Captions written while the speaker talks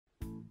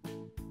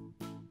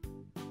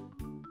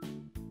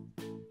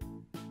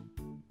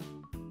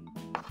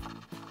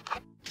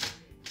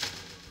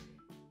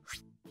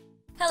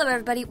Hello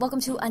everybody,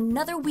 welcome to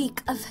another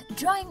week of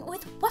Drawing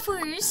with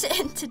Waffles,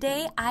 and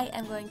today I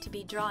am going to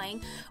be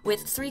drawing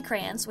with 3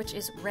 crayons, which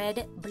is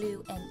red,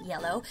 blue, and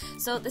yellow.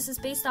 So this is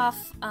based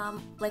off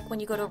like when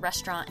you go to a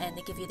restaurant and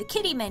they give you the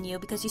kiddie menu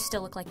because you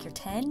still look like you're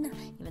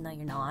 10, even though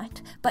you're not,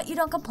 but you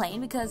don't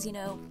complain because, you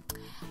know,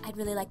 I'd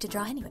really like to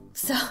draw anyway.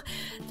 So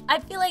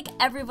I feel like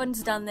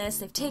everyone's done this.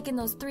 They've taken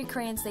those 3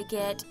 crayons they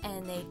get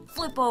and they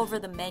flip over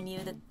the menu,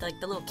 like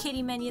the little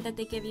kiddie menu that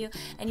they give you,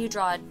 and you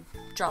draw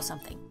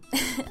something.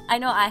 I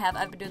know I have.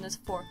 I've been doing this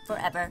for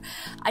forever.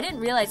 I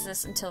didn't realize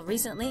this until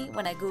recently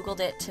when I googled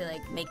it to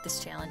like make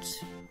this challenge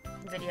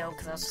video,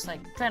 because I was just like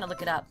trying to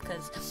look it up,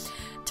 because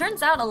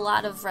turns out a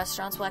lot of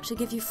restaurants will actually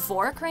give you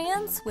 4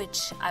 crayons,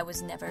 which I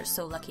was never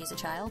so lucky as a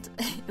child.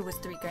 It was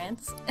 3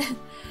 crayons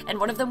and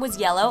one of them was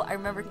yellow. I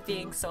remember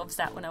being so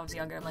upset when I was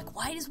younger. I'm like,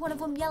 why is one of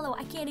them yellow?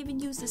 I can't even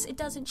use this. It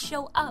doesn't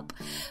show up.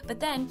 But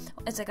then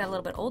as I got a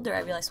little bit older, I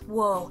realized,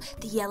 whoa,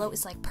 the yellow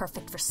is like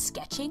perfect for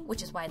sketching,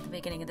 which is why at the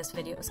beginning of this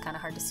video it was kind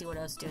of hard to see what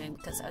I was doing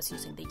because I was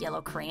using the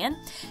yellow crayon.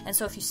 And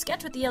so if you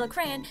sketch with the yellow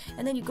crayon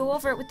and then you go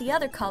over it with the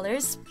other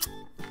colors,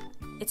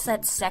 it's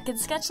that second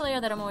sketch layer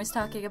that I'm always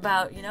talking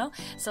about, you know?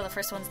 So the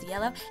first one's the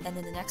yellow, and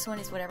then the next one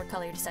is whatever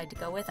color you decide to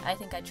go with. I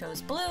think I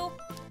chose blue,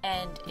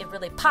 and it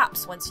really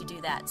pops once you do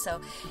that. So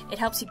it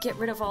helps you get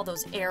rid of all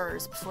those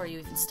errors before you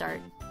even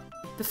start.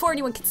 Before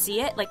anyone can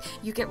see it, like,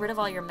 you get rid of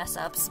all your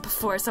mess-ups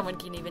before someone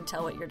can even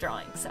tell what you're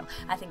drawing. So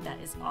I think that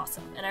is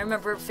awesome. And I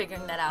remember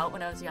figuring that out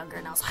when I was younger,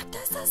 and I was like,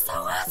 this is so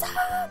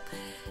awesome!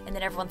 And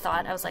then everyone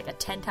thought I was like a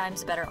 10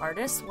 times better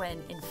artist,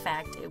 when in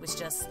fact it was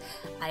just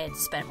I had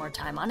spent more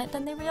time on it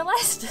than they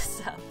realized.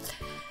 So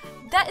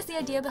that is the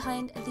idea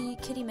behind the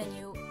kiddie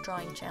menu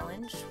drawing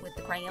challenge with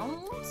the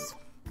crayons.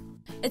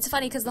 It's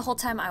funny because the whole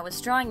time I was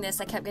drawing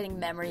this, I kept getting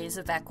memories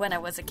of back when I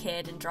was a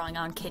kid and drawing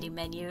on kiddie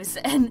menus.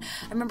 And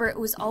I remember it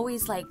was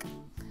always like,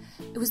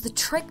 it was the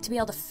trick to be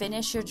able to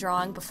finish your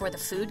drawing before the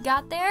food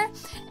got there.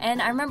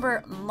 And I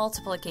remember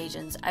multiple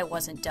occasions I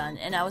wasn't done,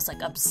 and I was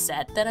like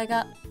upset that I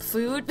got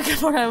food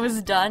before I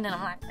was done. And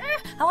I'm like,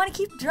 I want to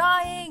keep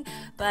drawing.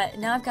 But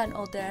now I've gotten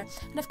older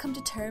and I've come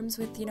to terms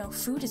with, you know,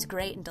 food is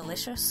great and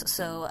delicious.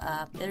 So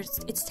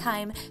it's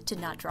time to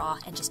not draw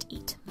and just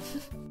eat.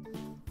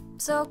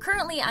 So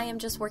currently I am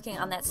just working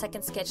on that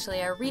second sketch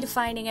layer,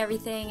 redefining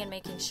everything and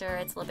making sure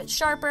it's a little bit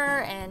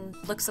sharper and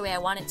looks the way I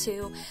want it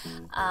to.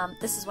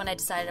 This is when I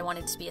decided I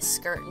wanted it to be a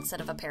skirt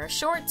instead of a pair of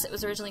shorts. It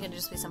was originally going to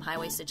just be some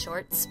high-waisted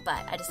shorts,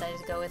 but I decided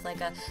to go with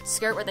like a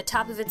skirt where the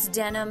top of it's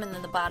denim and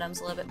then the bottom's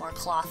a little bit more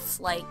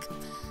cloth-like.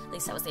 At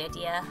least that was the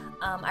idea.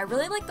 I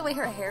really like the way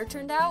her hair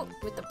turned out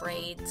with the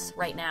braids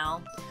right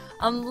now.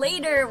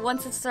 Later,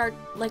 once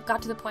it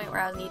got to the point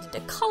where I needed to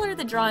color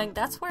the drawing,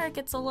 that's where it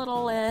gets a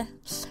little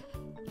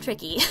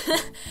tricky.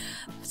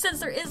 Since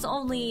there is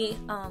only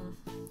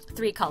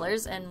 3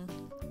 colors, and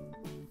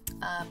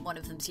one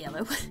of them's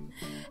yellow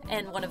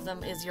and one of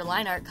them is your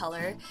line art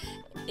color,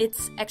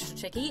 it's extra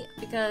tricky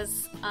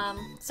because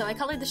so I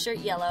colored the shirt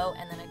yellow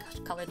and then I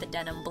colored the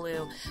denim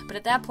blue, but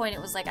at that point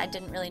it was like I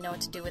didn't really know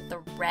what to do with the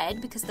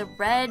red, because the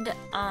red,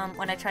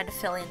 when I tried to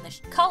fill in the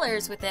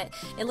colors with it,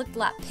 it looked a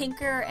lot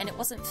pinker and it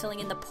wasn't filling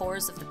in the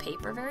pores of the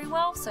paper very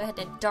well, so I had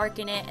to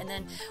darken it. And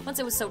then once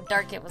it was so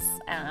dark, it was,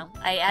 I don't know,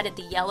 I added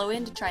the yellow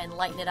in to try and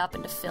lighten it up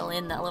and to fill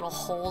in the little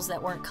holes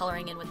that weren't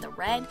coloring in with the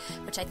red,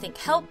 which I think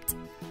helped.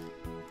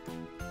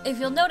 If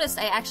you'll notice,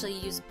 I actually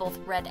used both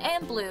red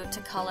and blue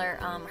to color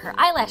her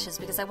eyelashes,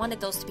 because I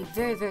wanted those to be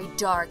very, very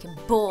dark and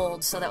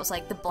bold, so that was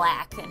like the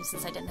black, and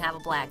since I didn't have a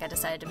black, I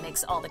decided to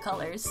mix all the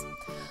colors.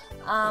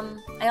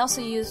 I also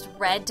used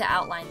red to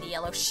outline the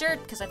yellow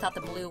shirt, because I thought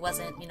the blue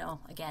wasn't, you know,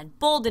 again,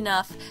 bold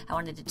enough. I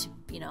wanted it to,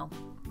 you know,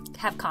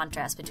 have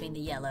contrast between the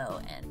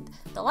yellow and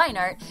the line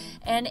art,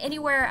 and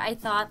anywhere I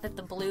thought that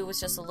the blue was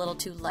just a little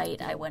too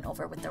light, I went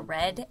over with the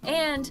red.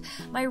 And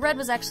my red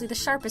was actually the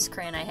sharpest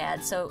crayon I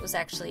had, so it was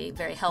actually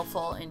very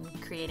helpful in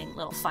creating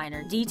little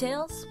finer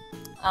details.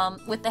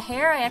 With the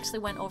hair, I actually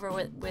went over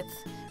with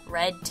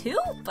red too,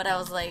 but I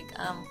was like,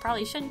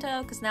 probably shouldn't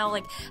have, because now,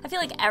 like, I feel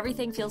like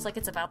everything feels like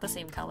it's about the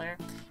same color,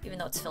 even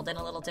though it's filled in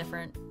a little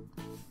different.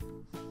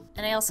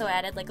 And I also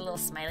added like a little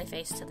smiley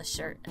face to the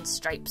shirt and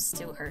stripes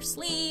to her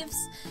sleeves,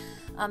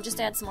 just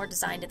to add some more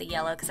design to the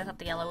yellow, because I thought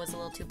the yellow was a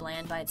little too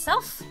bland by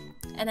itself.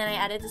 And then I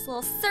added this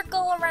little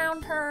circle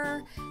around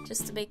her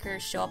just to make her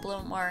show up a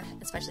little more,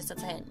 especially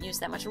since I hadn't used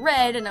that much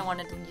red and I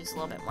wanted to use a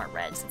little bit more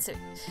red, since it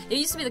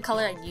used to be the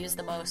color I'd use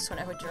the most when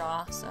I would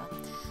draw, so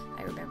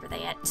I remember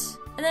that.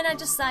 And then I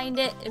just signed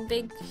it in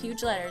big,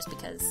 huge letters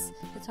because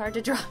it's hard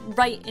to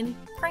write in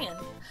crayon.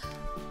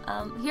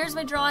 Here's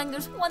my drawing.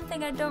 There's one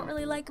thing I don't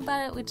really like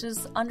about it, which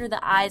is under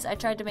the eyes. I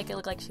tried to make it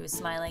look like she was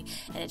smiling,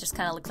 and it just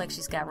kind of looked like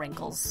she's got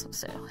wrinkles.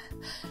 So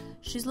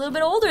she's a little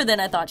bit older than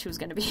I thought she was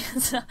going to be.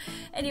 So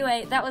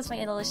anyway, that was my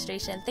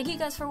illustration. Thank you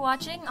guys for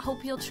watching. I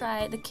hope you'll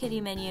try the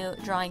kiddie menu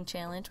drawing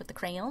challenge with the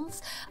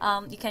crayons.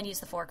 You can use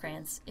the 4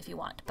 crayons if you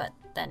want, but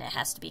then it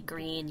has to be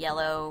green,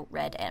 yellow,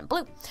 red, and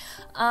blue.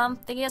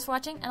 Thank you guys for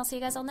watching, and I'll see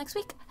you guys all next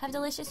week. Have a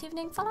delicious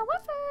evening full of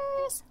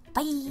waffles.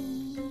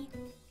 Bye!